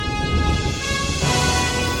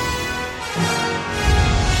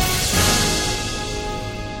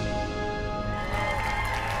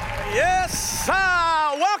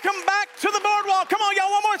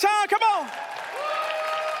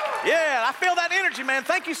that energy, man.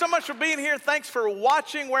 Thank you so much for being here. Thanks for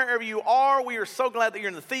watching wherever you are. We are so glad that you're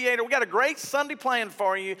in the theater. We got a great Sunday planned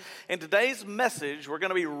for you. In today's message, we're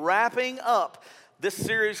going to be wrapping up this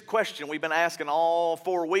series question we've been asking all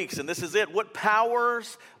 4 weeks, and this is it. What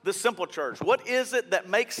powers the Simple Church? What is it that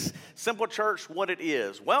makes Simple Church what it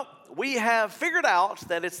is? Well, we have figured out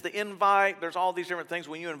that it's the invite. There's all these different things.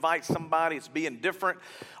 When you invite somebody, it's being different.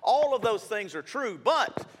 All of those things are true,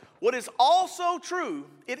 but what is also true,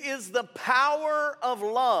 it is the power of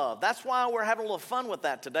love. That's why we're having a little fun with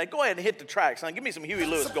that today. Go ahead and hit the track, son. Give me some Huey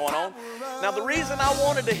Lewis going on. Now, the reason I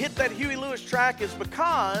wanted to hit that Huey Lewis track is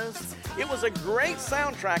because it was a great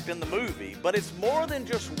soundtrack in the movie, but it's more than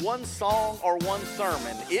just one song or one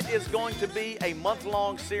sermon. It is going to be a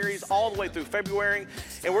month-long series all the way through February,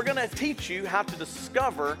 and we're going to teach you how to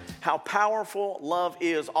discover how powerful love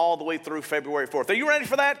is all the way through February 4th. Are you ready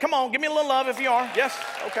for that? Come on, give me a little love if you are. Yes?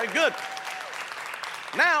 Okay, good.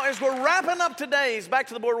 Now, as we're wrapping up today's Back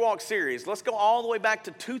to the Boardwalk series, let's go all the way back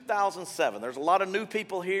to 2007. There's a lot of new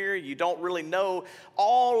people here. You don't really know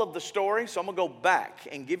all of the story, so I'm going to go back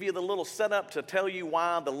and give you the little setup to tell you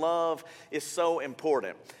why the love is so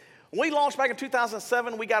important. When we launched back in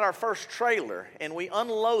 2007, we got our first trailer, and we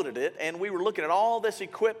unloaded it, and we were looking at all this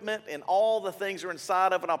equipment and all the things that are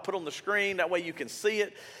inside of it. I'll put on the screen, that way you can see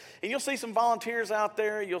it. And you'll see some volunteers out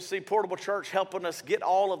there. You'll see Portable Church helping us get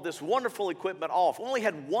all of this wonderful equipment off. We only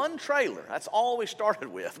had one trailer. That's all we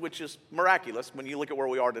started with, which is miraculous when you look at where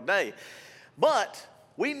we are today. But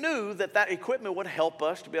we knew that that equipment would help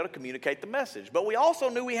us to be able to communicate the message. But we also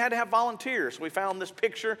knew we had to have volunteers. We found this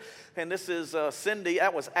picture, and this is Cindy.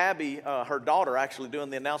 That was Abby, her daughter, actually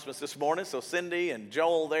doing the announcements this morning. So Cindy and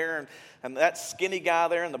Joel there, and that skinny guy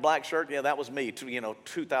there in the black shirt, yeah, that was me,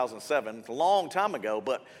 2007, a long time ago.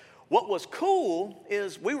 But what was cool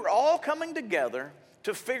is we were all coming together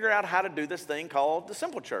to figure out how to do this thing called the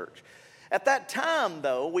Simple Church. At that time,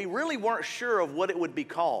 though, we really weren't sure of what it would be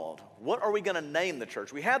called. What are we going to name the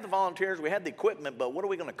church? We had the volunteers, we had the equipment, but what are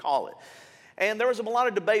we going to call it? And there was a lot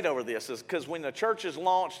of debate over this, because when the church is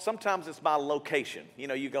launched, sometimes it's by location.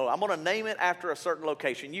 You go, I'm going to name it after a certain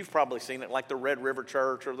location. You've probably seen it, like the Red River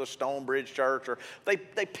Church or the Stonebridge Church, or they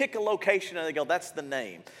pick a location and they go, that's the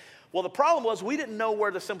name. Well, the problem was we didn't know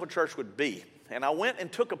where the Simple Church would be. And I went and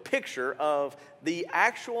took a picture of the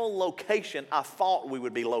actual location I thought we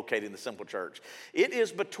would be locating the Simple Church. It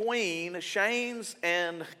is between Shane's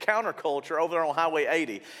and Counterculture over there on Highway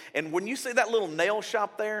 80. And when you see that little nail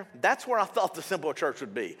shop there, that's where I thought the Simple Church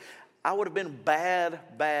would be. I would have been bad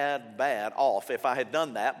off if I had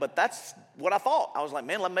done that, but that's what I thought. I was like,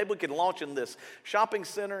 man, maybe we could launch in this shopping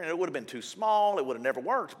center, and it would have been too small. It would have never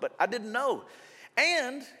worked, but I didn't know.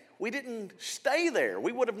 And we didn't stay there.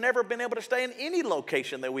 We would have never been able to stay in any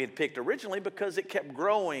location that we had picked originally because it kept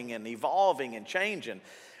growing and evolving and changing.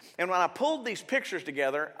 And when I pulled these pictures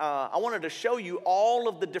together, I wanted to show you all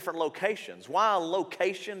of the different locations. Why a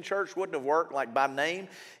location church wouldn't have worked like by name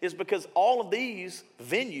is because all of these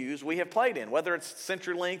venues we have played in, whether it's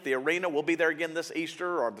CenturyLink, the arena, we'll be there again this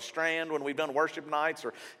Easter, or the Strand when we've done worship nights,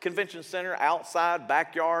 or Convention Center, outside,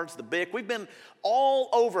 backyards, the BIC. We've been all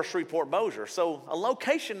over Shreveport-Bossier, so a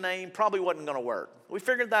location name probably wasn't going to work. We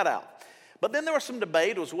figured that out. But then there was some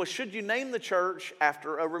debate. It was, well, should you name the church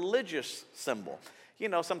after a religious symbol?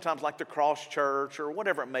 Sometimes like the Cross Church or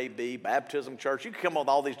whatever it may be, Baptism Church. You can come up with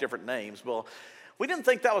all these different names. Well, we didn't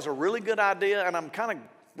think that was a really good idea, and I'm kind of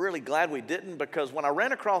really glad we didn't, because when I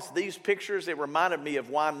ran across these pictures, it reminded me of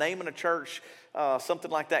why naming a church something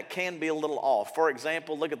like that can be a little off. For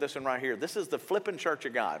example, look at this one right here. This is the Flippin' Church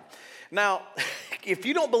of God. Now, if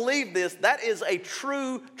you don't believe this, that is a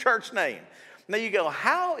true church name. Now you go,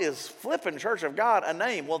 how is Flippin' Church of God a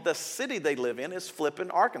name? Well, the city they live in is Flippin,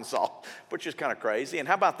 Arkansas, which is kind of crazy. And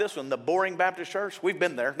how about this one, the Boring Baptist Church? We've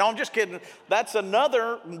been there. No, I'm just kidding. That's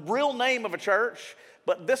another real name of a church.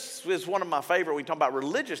 But this is one of my favorite. We talk about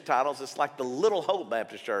religious titles. It's like the Little Hope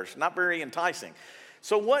Baptist Church. Not very enticing.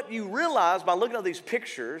 So what you realize by looking at these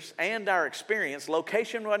pictures and our experience,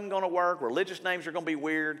 location wasn't going to work, religious names are going to be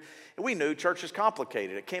weird. And we knew church is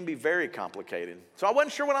complicated. It can be very complicated. So I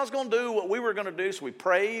wasn't sure what I was going to do, what we were going to do, so we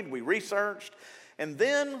prayed, we researched, and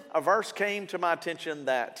then a verse came to my attention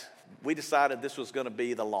that we decided this was going to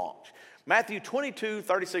be the launch. Matthew 22,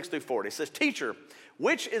 36 through 40. It says, "Teacher,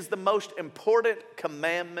 which is the most important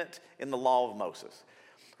commandment in the law of Moses?"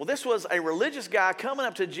 Well, this was a religious guy coming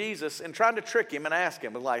up to Jesus and trying to trick him and ask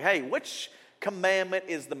him, like, hey, which commandment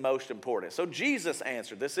is the most important? So Jesus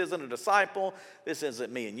answered, this isn't a disciple, this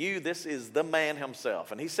isn't me and you, this is the man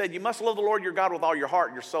himself. And he said, you must love the Lord your God with all your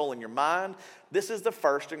heart, your soul, and your mind. This is the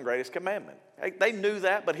first and greatest commandment. They knew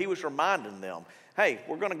that, but he was reminding them, hey,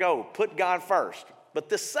 we're going to go put God first. But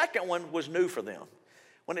this second one was new for them.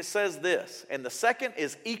 When it says this, and the second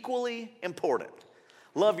is equally important.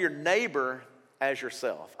 Love your neighbor as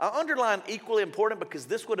yourself. I underline equally important because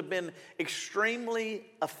this would have been extremely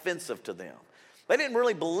offensive to them. They didn't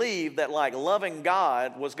really believe that like loving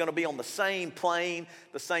God was going to be on the same plane,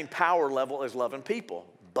 the same power level as loving people.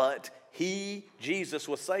 But Jesus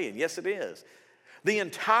was saying, yes it is. The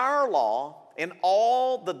entire law and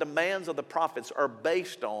all the demands of the prophets are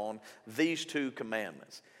based on these two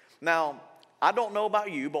commandments. Now, I don't know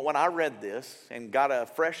about you, but when I read this and got a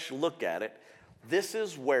fresh look at it, this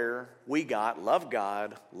is where we got love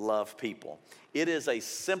God, love people. It is a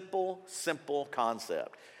simple, simple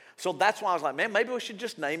concept. So that's why I was like, man, maybe we should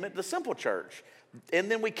just name it the Simple Church.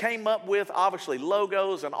 And then we came up with, obviously,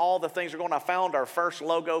 logos and all the things are going. I found our first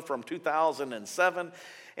logo from 2007,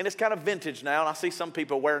 and it's kind of vintage now. And I see some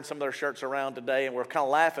people wearing some of their shirts around today, and we're kind of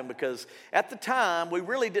laughing because at the time, we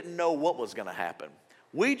really didn't know what was going to happen.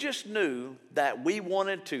 We just knew that we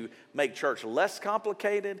wanted to make church less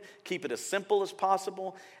complicated, keep it as simple as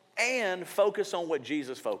possible, and focus on what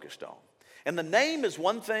Jesus focused on. And the name is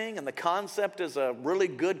one thing, and the concept is a really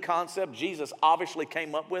good concept. Jesus obviously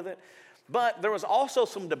came up with it. But there was also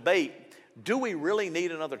some debate. Do we really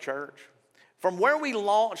need another church? From where we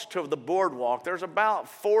launched to the Boardwalk, there's about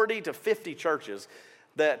 40 to 50 churches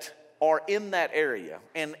that are in that area.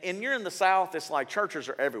 And you're in the South, it's like churches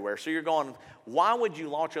are everywhere. So you're going, why would you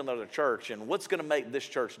launch another church? And what's going to make this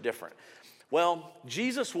church different? Well,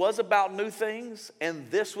 Jesus was about new things, and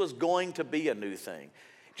this was going to be a new thing.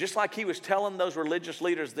 Just like he was telling those religious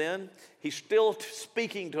leaders then, he's still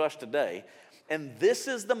speaking to us today. And this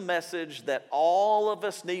is the message that all of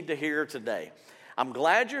us need to hear today. I'm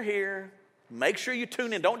glad you're here. Make sure you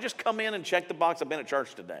tune in. Don't just come in and check the box, I've been at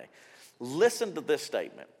church today. Listen to this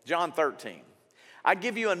statement, John 13. I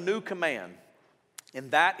give you a new command, and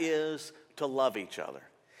that is to love each other.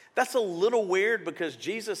 That's a little weird because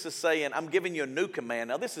Jesus is saying, I'm giving you a new command.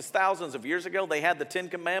 Now, this is thousands of years ago. They had the 10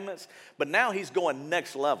 commandments, but now he's going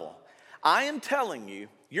next level. I am telling you,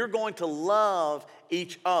 you're going to love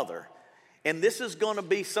each other. And this is going to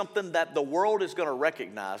be something that the world is going to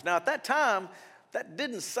recognize. Now, at that time, that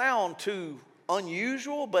didn't sound too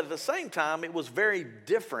unusual, but at the same time, it was very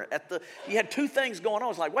different. You had two things going on.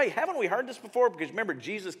 It's like, wait, haven't we heard this before? Because remember,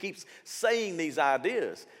 Jesus keeps saying these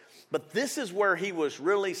ideas. But this is where he was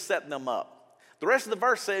really setting them up. The rest of the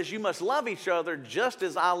verse says, you must love each other just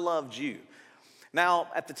as I loved you. Now,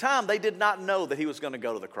 at the time, they did not know that he was going to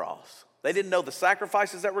go to the cross. They didn't know the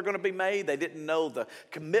sacrifices that were going to be made. They didn't know the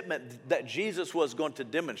commitment that Jesus was going to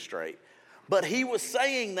demonstrate. But he was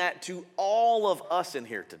saying that to all of us in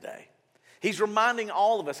here today. He's reminding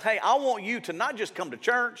all of us, hey, I want you to not just come to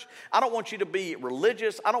church. I don't want you to be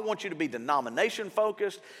religious. I don't want you to be denomination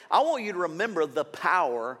focused. I want you to remember the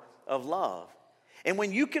power of love. And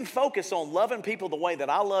when you can focus on loving people the way that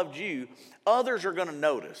I loved you, others are going to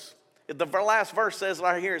notice. The last verse says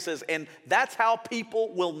right here, it says, and that's how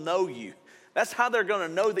people will know you. That's how they're going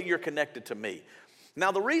to know that you're connected to me.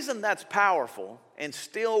 Now, the reason that's powerful and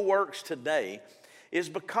still works today is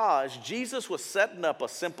because Jesus was setting up a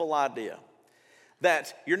simple idea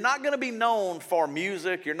that you're not going to be known for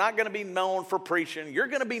music. You're not going to be known for preaching. You're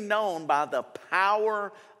going to be known by the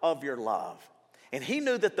power of your love. And he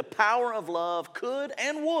knew that the power of love could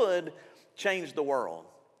and would change the world.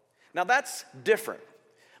 Now, that's different.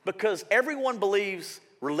 Because everyone believes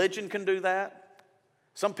religion can do that.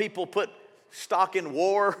 Some people put stock in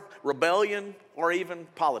war, rebellion, or even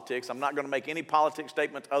politics. I'm not going to make any politics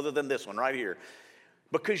statements other than this one right here.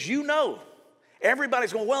 Because you know,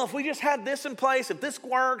 everybody's going, well, if we just had this in place, if this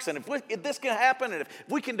works, and if this can happen, and if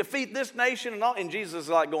we can defeat this nation and all. And Jesus is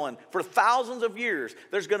like going, for thousands of years,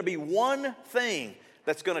 there's going to be one thing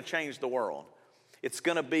that's going to change the world. It's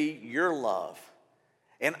going to be your love.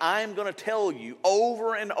 And I am going to tell you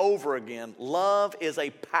over and over again, love is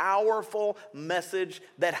a powerful message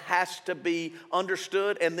that has to be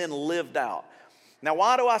understood and then lived out. Now,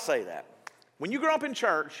 why do I say that? When you grow up in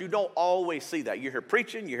church, you don't always see that. You hear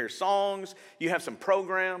preaching, you hear songs, you have some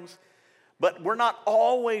programs, but we're not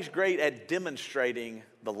always great at demonstrating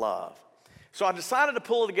the love. So I decided to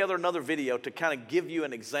pull together another video to kind of give you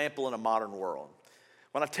an example in a modern world.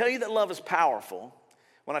 When I tell you that love is powerful,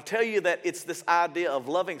 when I tell you that it's this idea of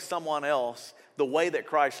loving someone else the way that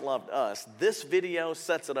Christ loved us, this video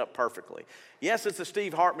sets it up perfectly. Yes, it's a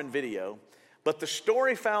Steve Hartman video, but the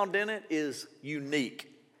story found in it is unique,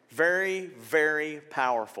 very, very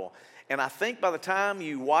powerful. And I think by the time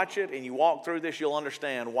you watch it and you walk through this, you'll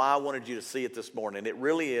understand why I wanted you to see it this morning. It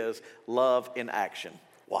really is love in action.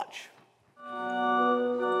 Watch.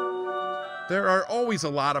 There are always a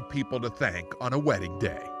lot of people to thank on a wedding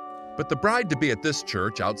day. But the bride-to-be at this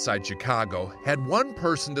church outside Chicago had one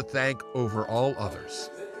person to thank over all others,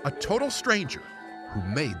 a total stranger who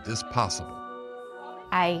made this possible.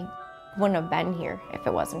 I wouldn't have been here if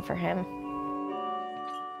it wasn't for him.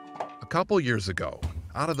 A couple years ago,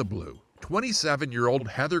 out of the blue, 27-year-old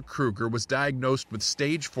Heather Kruger was diagnosed with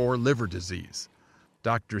stage 4 liver disease.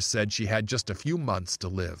 Doctors said she had just a few months to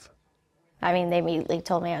live. I mean, they immediately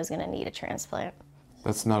told me I was going to need a transplant.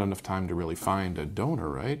 That's not enough time to really find a donor,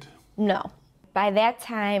 right? No. By that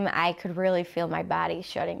time, I could really feel my body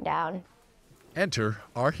shutting down. Enter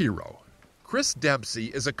our hero. Chris Dempsey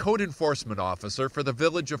is a code enforcement officer for the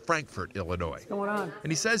village of Frankfort, Illinois. What's going on?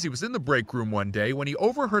 And he says he was in the break room one day when he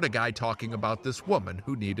overheard a guy talking about this woman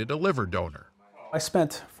who needed a liver donor. I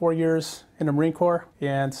spent 4 years in the Marine Corps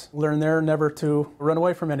and learned there never to run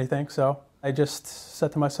away from anything. So I just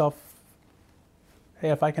said to myself, hey,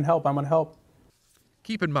 if I can help, I'm going to help.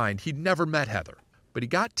 Keep in mind, he'd never met Heather, but he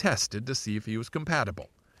got tested to see if he was compatible.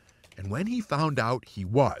 And when he found out he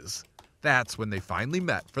was, that's when they finally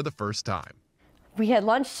met for the first time. We had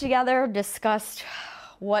lunch together, discussed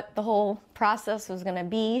what the whole process was going to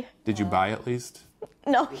be. Did you buy at least?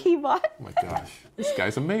 No, he bought. Oh my gosh, this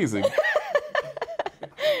guy's amazing.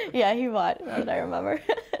 Yeah, he bought, that I remember.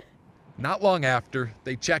 Not long after,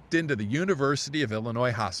 they checked into the University of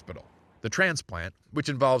Illinois Hospital. The transplant, which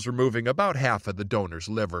involves removing about half of the donor's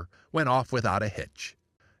liver, went off without a hitch.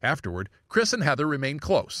 Afterward, Chris and Heather remained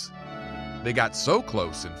close. They got so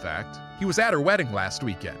close, in fact, he was at her wedding last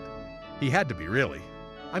weekend. He had to be, really.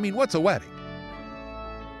 I mean, what's a wedding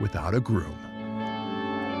without a groom?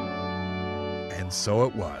 And so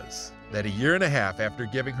it was that a year and a half after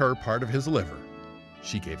giving her part of his liver,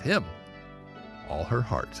 she gave him all her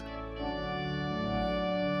heart.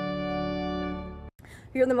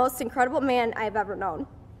 You're the most incredible man I've ever known.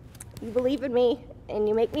 You believe in me, and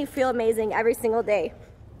you make me feel amazing every single day.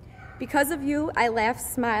 Because of you, I laugh,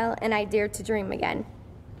 smile, and I dare to dream again.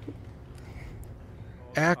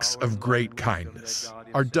 Acts of great kindness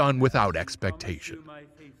are done without expectation.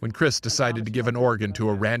 When Chris decided to give an organ to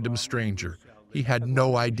a random stranger, he had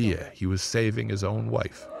no idea he was saving his own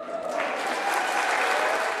wife.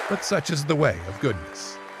 But such is the way of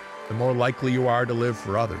goodness. The more likely you are to live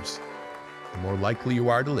for others, the more likely you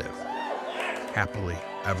are to live happily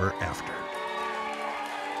ever after.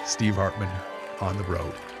 Steve Hartman on the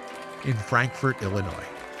road in Frankfort, Illinois.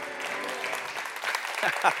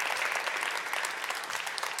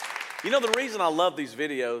 You know, the reason I love these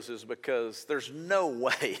videos is because there's no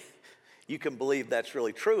way you can believe that's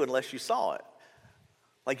really true unless you saw it.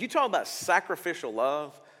 Like, you talk about sacrificial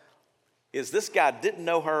love, is this guy didn't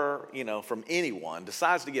know her, from anyone,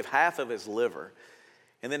 decides to give half of his liver,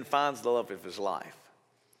 and then finds the love of his life.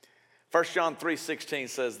 1 John 3:16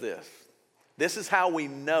 says this. This is how we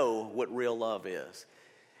know what real love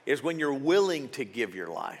is when you're willing to give your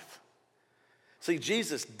life. See,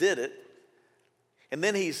 Jesus did it, and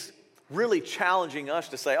then he's really challenging us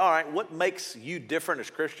to say, all right, what makes you different as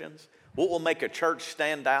Christians? What will make a church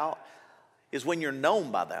stand out is when you're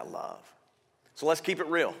known by that love. So let's keep it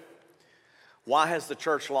real. Why has the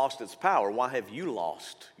church lost its power? Why have you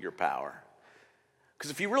lost your power?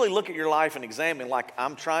 Because if you really look at your life and examine, like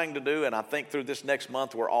I'm trying to do, and I think through this next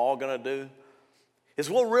month we're all going to do, is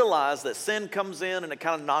we'll realize that sin comes in and it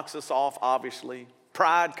kind of knocks us off, obviously.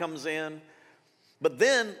 Pride comes in. But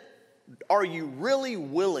then, are you really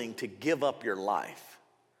willing to give up your life?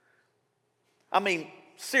 I mean,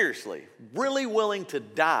 seriously, really willing to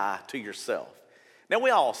die to yourself? Now, we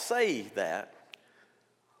all say that,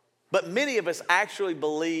 but many of us actually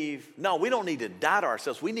believe, no, we don't need to die to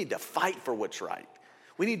ourselves. We need to fight for what's right.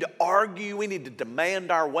 We need to argue. We need to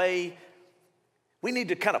demand our way. We need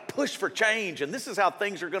to kind of push for change, and this is how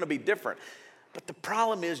things are going to be different. But the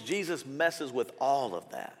problem is Jesus messes with all of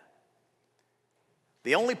that.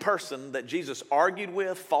 The only person that Jesus argued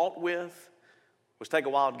with, fought with, was, take a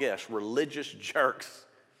wild guess, religious jerks.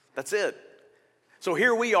 That's it. So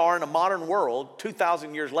here we are in a modern world,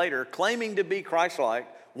 2,000 years later, claiming to be Christ-like,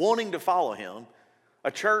 wanting to follow him, a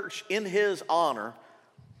church in his honor,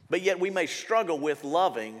 but yet we may struggle with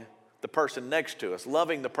loving the person next to us,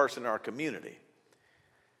 loving the person in our community.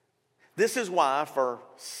 This is why for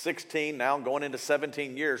 16, now going into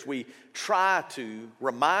 17 years, we try to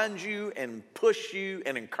remind you and push you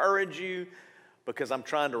and encourage you, because I'm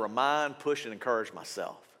trying to remind, push, and encourage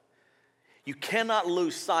myself. You cannot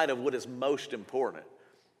lose sight of what is most important.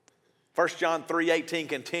 1 John 3:18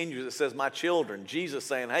 continues. It says, my children, Jesus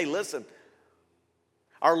saying, hey, listen,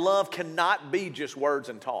 our love cannot be just words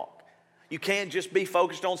and talk. You can't just be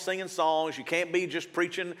focused on singing songs. You can't be just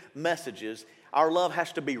preaching messages. Our love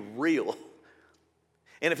has to be real.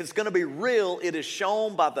 And if it's going to be real, it is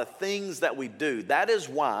shown by the things that we do. That is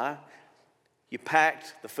why you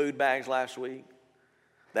packed the food bags last week.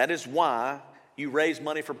 That is why you raise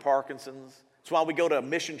money for Parkinson's. That's why we go to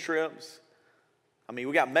mission trips. I mean,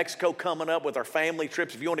 we got Mexico coming up with our family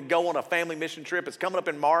trips. If you want to go on a family mission trip, it's coming up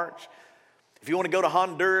in March. If you want to go to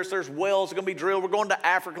Honduras, there's wells that are going to be drilled. We're going to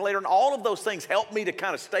Africa later. And all of those things help me to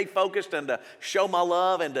kind of stay focused and to show my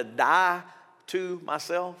love and to die to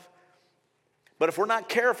myself. But if we're not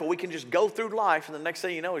careful, we can just go through life, and the next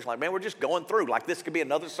thing you know, it's like, man, we're just going through. Like this could be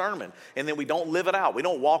another sermon. And then we don't live it out. We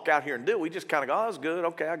don't walk out here and do it. We just kind of go, oh, that's good.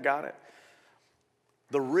 Okay, I got it.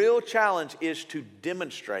 The real challenge is to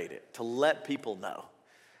demonstrate it, to let people know.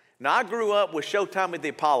 Now, I grew up with Showtime at the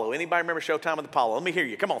Apollo. Anybody remember Showtime at the Apollo? Let me hear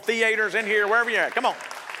you. Come on, theaters in here, wherever you're at. Come on.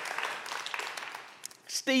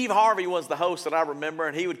 Steve Harvey was the host that I remember,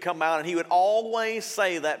 and he would come out and he would always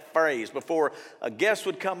say that phrase before a guest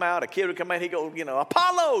would come out, a kid would come out, he'd go,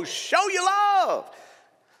 Apollo, show your love.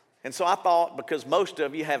 And so I thought, because most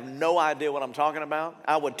of you have no idea what I'm talking about,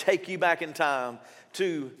 I would take you back in time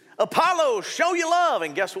to Apollo, show your love.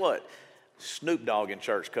 And guess what? Snoop Dogg in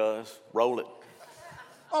church, cuz. Roll it.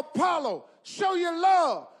 Apollo, show your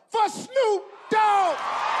love for Snoop Dogg.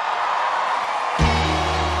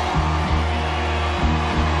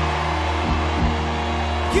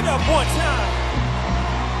 Get up one time.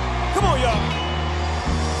 Come on, y'all.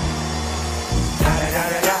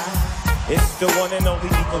 Da-da-da-da-da. It's the one and only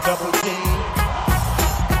Eagle Double G.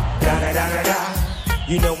 Da-da-da-da-da.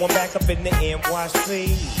 You know I'm back up in the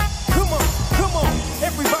NYC. Come on.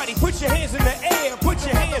 Everybody put your hands in the air. Put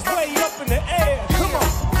your hands way up in the air.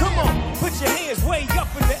 Come on. Put your hands way up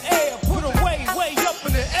in the air. Put them way up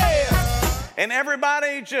in the air. And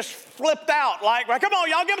everybody just flipped out like, come on,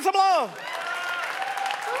 y'all, give them some love.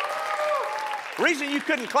 The reason you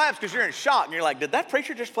couldn't clap is because you're in shock. And you're like, did that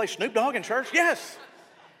preacher just play Snoop Dogg in church? Yes.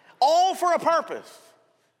 All for a purpose.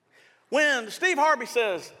 When Steve Harvey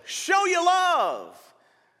says, show your love,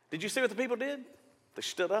 did you see what the people did? They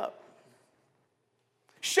stood up.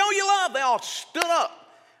 Show your love. They all stood up.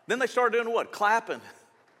 Then they started doing what? Clapping.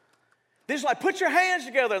 They're just like, put your hands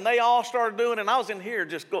together. And they all started doing it. And I was in here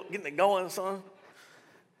just getting it going, son.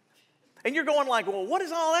 And you're going like, well, what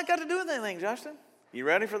does all that got to do with anything, Justin? You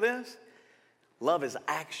ready for this? Love is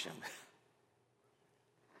action.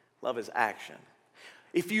 Love is action.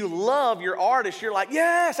 If you love your artist, you're like,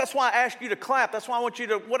 yes, that's why I asked you to clap. That's why I want you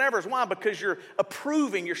to, whatever. It's why, because you're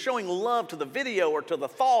approving, you're showing love to the video or to the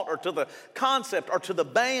thought or to the concept or to the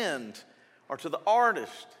band or to the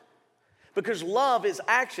artist. Because love is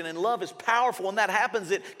action and love is powerful. When that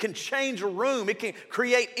happens, it can change a room. It can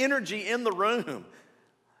create energy in the room.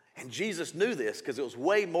 And Jesus knew this because it was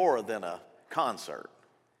way more than a concert.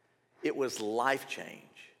 It was life change.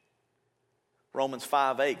 Romans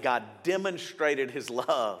 5:8, God demonstrated his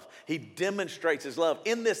love. He demonstrates his love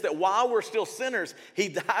in this, that while we're still sinners, he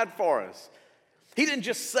died for us. He didn't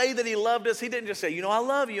just say that he loved us. He didn't just say, I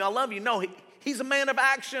love you, I love you. No, he's a man of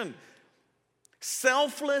action.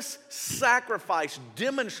 Selfless sacrifice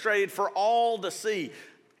demonstrated for all to see.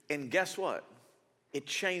 And guess what? It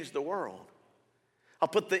changed the world. I'll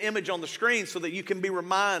put the image on the screen so that you can be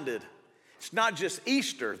reminded. It's not just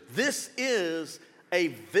Easter. This is a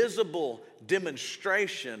visible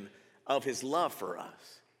demonstration of his love for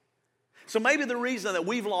us. So maybe the reason that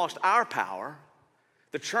we've lost our power,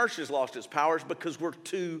 the church has lost its power, is because we're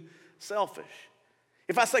too selfish.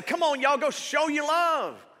 If I say, come on, y'all, go show your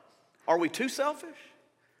love, are we too selfish?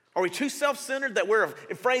 Are we too self-centered that we're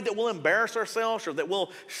afraid that we'll embarrass ourselves or that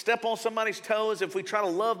we'll step on somebody's toes if we try to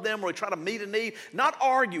love them or we try to meet a need? Not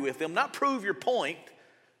argue with them, not prove your point,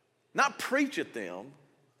 not preach at them,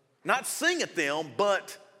 not sing at them,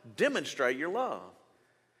 but demonstrate your love.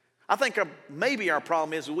 I think maybe our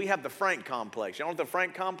problem is we have the Frank complex. You know what the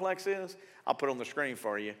Frank complex is? I'll put it on the screen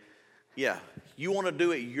for you. Yeah, you want to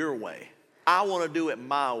do it your way. I want to do it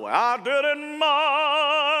my way. I did it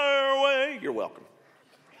my way. You're welcome.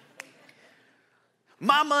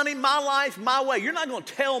 My money, my life, my way. You're not going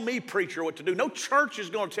to tell me, preacher, what to do. No church is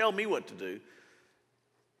going to tell me what to do.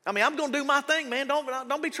 I mean, I'm going to do my thing, man.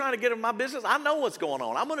 Don't be trying to get in my business. I know what's going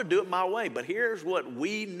on. I'm going to do it my way. But here's what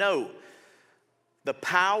we know. The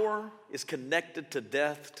power is connected to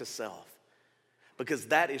death to self because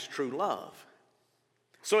that is true love.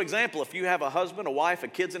 So example, if you have a husband, a wife, a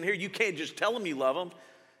kids in here, you can't just tell them you love them.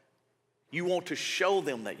 You want to show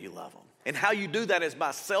them that you love them. And how you do that is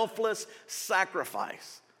by selfless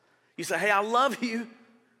sacrifice. You say, hey, I love you.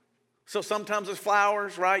 So sometimes it's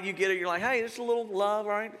flowers, right? You get it, you're like, hey, it's a little love,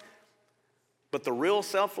 right? But the real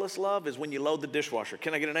selfless love is when you load the dishwasher.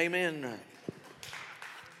 Can I get an amen?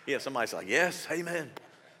 Yeah, somebody's like, yes, amen.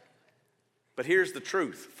 But here's the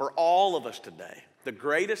truth for all of us today. The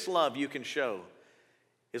greatest love you can show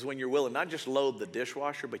is when you're willing not just load the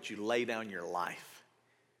dishwasher, but you lay down your life.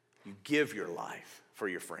 You give your life for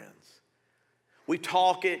your friends. We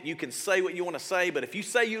talk it, you can say what you want to say, but if you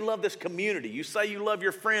say you love this community, you say you love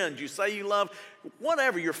your friends, you say you love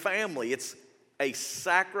whatever, your family, it's a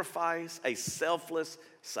sacrifice, a selfless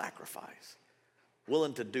sacrifice.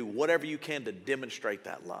 Willing to do whatever you can to demonstrate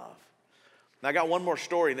that love. Now I got one more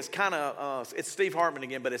story, and it's kind of, it's Steve Hartman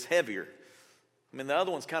again, but it's heavier. I mean, the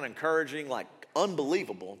other one's kind of encouraging, like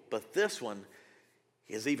unbelievable, but this one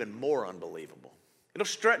is even more unbelievable. It'll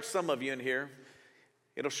stretch some of you in here.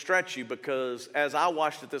 It'll stretch you because as I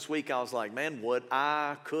watched it this week, I was like, man, would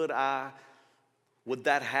that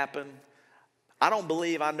happen? I don't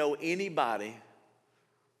believe I know anybody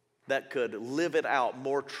that could live it out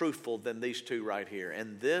more truthful than these two right here.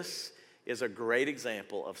 And this is a great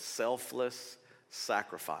example of selfless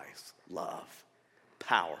sacrifice, love.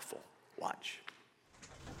 Powerful. Watch.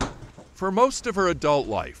 For most of her adult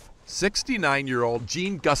life, 69-year-old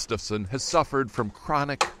Jean Gustafson has suffered from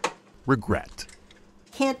chronic regret.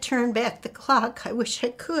 Can't turn back the clock. I wish I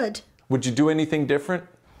could. Would you do anything different?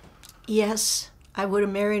 Yes, I would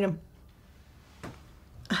have married him.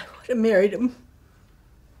 I would have married him.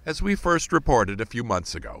 As we first reported a few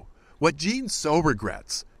months ago, what Jean so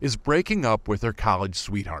regrets is breaking up with her college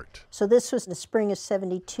sweetheart. So this was the spring of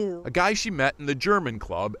 '72. A guy she met in the German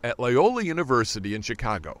club at Loyola University in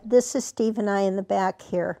Chicago. This is Steve and I in the back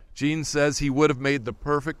here. Jean says he would have made the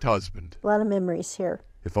perfect husband. A lot of memories here.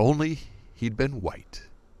 If only he'd been white.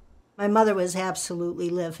 My mother was absolutely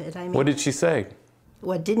livid. I mean, What did she say?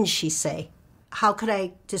 what didn't she say? How could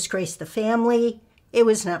I disgrace the family? It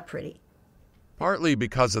was not pretty. Partly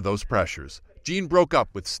because of those pressures, Jean broke up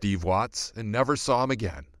with Steve Watts and never saw him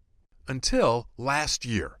again. Until last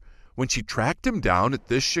year, when she tracked him down at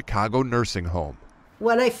this Chicago nursing home.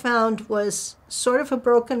 What I found was sort of a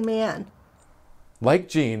broken man. Like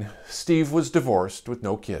Jean, Steve was divorced with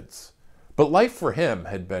no kids. But life for him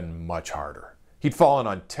had been much harder. He'd fallen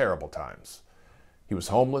on terrible times. He was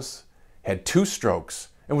homeless, had 2 strokes,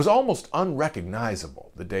 and was almost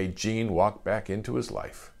unrecognizable the day Jean walked back into his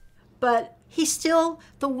life. But he's still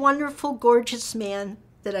the wonderful, gorgeous man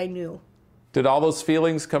that I knew. Did all those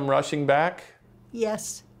feelings come rushing back?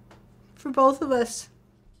 Yes, for both of us.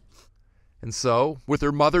 And so, with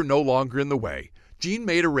her mother no longer in the way, Jean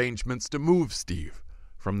made arrangements to move Steve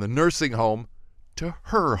from the nursing home to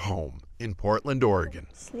her home in Portland, Oregon.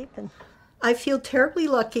 Sleeping. I feel terribly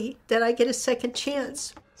lucky that I get a second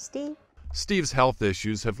chance. Steve? Steve's health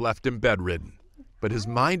issues have left him bedridden, but his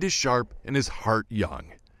mind is sharp and his heart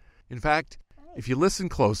young. In fact, if you listen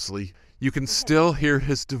closely, you can still hear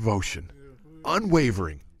his devotion,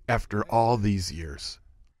 unwavering after all these years.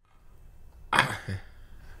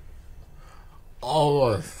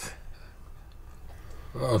 Always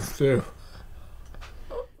love you.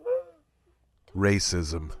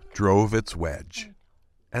 Racism drove its wedge,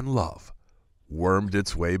 and love wormed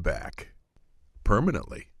its way back,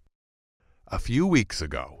 permanently. A few weeks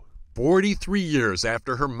ago, 43 years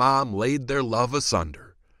after her mom laid their love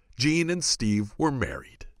asunder, Jean and Steve were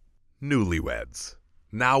married. Newlyweds,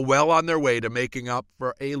 now well on their way to making up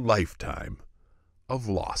for a lifetime of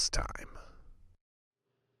lost time.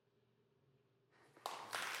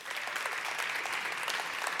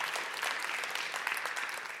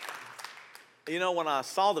 You know, when I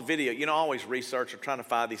saw the video, I always research or trying to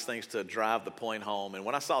find these things to drive the point home. And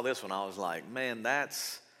when I saw this one, I was like, man,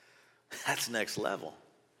 that's next level.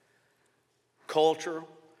 Culture,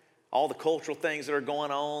 all the cultural things that are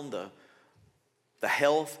going on, the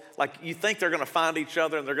health. Like, you think they're going to find each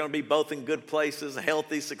other and they're going to be both in good places,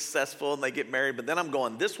 healthy, successful, and they get married. But then I'm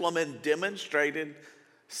going, this woman demonstrated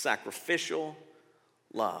sacrificial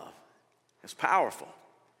love. It's powerful.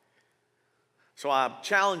 So I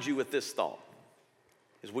challenge you with this thought.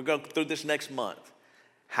 As we go through this next month,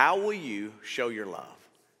 how will you show your love?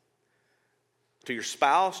 To your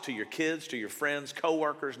spouse, to your kids, to your friends,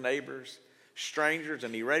 coworkers, neighbors, strangers,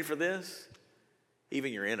 and are you ready for this?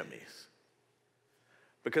 Even your enemies.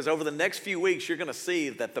 Because over the next few weeks, you're going to see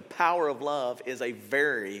that the power of love is a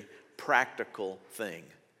very practical thing.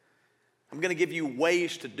 I'm going to give you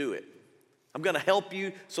ways to do it. I'm going to help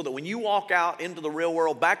you so that when you walk out into the real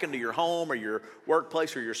world, back into your home or your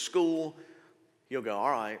workplace or your school, you'll go,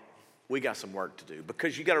 all right, we got some work to do.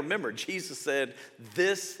 Because you got to remember, Jesus said,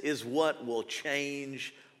 this is what will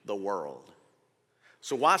change the world.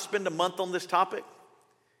 So why spend a month on this topic?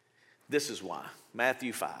 This is why.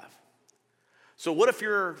 Matthew 5. So what if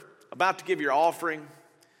you're about to give your offering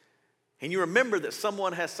and you remember that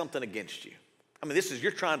someone has something against you? I mean,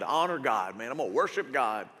 you're trying to honor God, man. I'm going to worship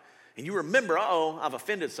God. and you remember, uh-oh, I've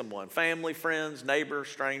offended someone, family, friends, neighbor,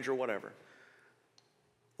 stranger, whatever.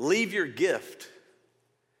 Leave your gift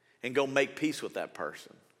and go make peace with that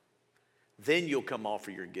person. Then you'll come offer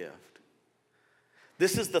your gift.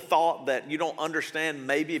 This is the thought that you don't understand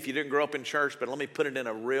maybe if you didn't grow up in church, but let me put it in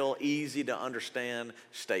a real easy to understand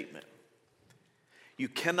statement. You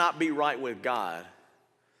cannot be right with God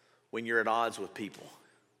when you're at odds with people.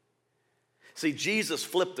 See, Jesus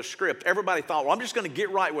flipped the script. Everybody thought, well, I'm just going to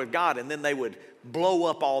get right with God, and then they would blow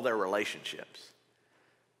up all their relationships.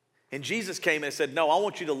 And Jesus came and said, no, I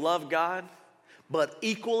want you to love God, but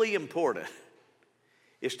equally important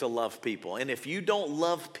is to love people. And if you don't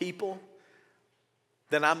love people,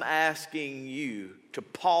 then I'm asking you to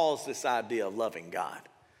pause this idea of loving God.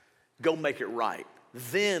 Go make it right.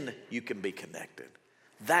 Then you can be connected.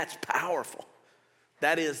 That's powerful.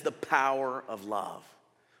 That is the power of love.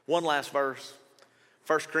 One last verse,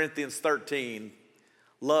 1 Corinthians 13,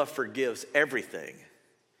 love forgives everything,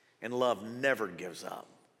 and love never gives up.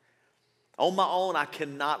 On my own, I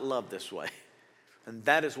cannot love this way. And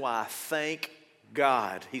that is why I thank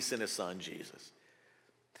God he sent his son, Jesus.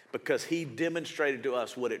 Because he demonstrated to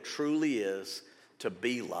us what it truly is to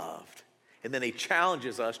be loved. And then he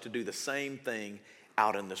challenges us to do the same thing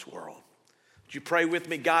out in this world. Would you pray with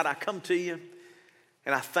me? God, I come to you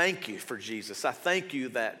and I thank you for Jesus. I thank you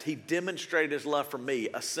that he demonstrated his love for me,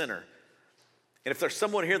 a sinner. And if there's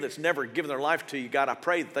someone here that's never given their life to you, God, I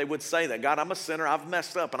pray that they would say that. God, I'm a sinner, I've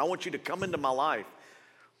messed up, and I want you to come into my life.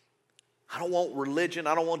 I don't want religion,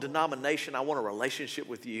 I don't want denomination, I want a relationship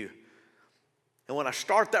with you. And when I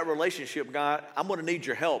start that relationship, God, I'm going to need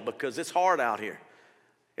your help because it's hard out here.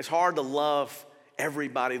 It's hard to love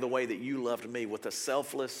everybody the way that you loved me with a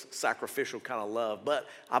selfless, sacrificial kind of love. But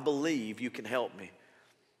I believe you can help me.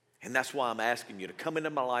 And that's why I'm asking you to come into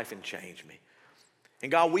my life and change me.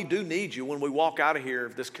 And God, we do need you when we walk out of here.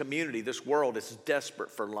 This community, this world is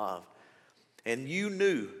desperate for love. And you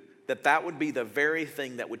knew that that would be the very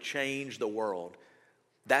thing that would change the world.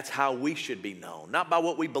 That's how we should be known. Not by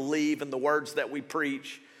what we believe and the words that we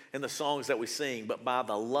preach and the songs that we sing, but by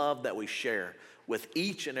the love that we share with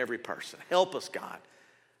each and every person. Help us, God,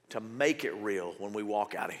 to make it real when we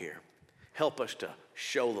walk out of here. Help us to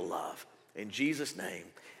show the love. In Jesus' name,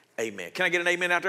 amen. Can I get an amen out there?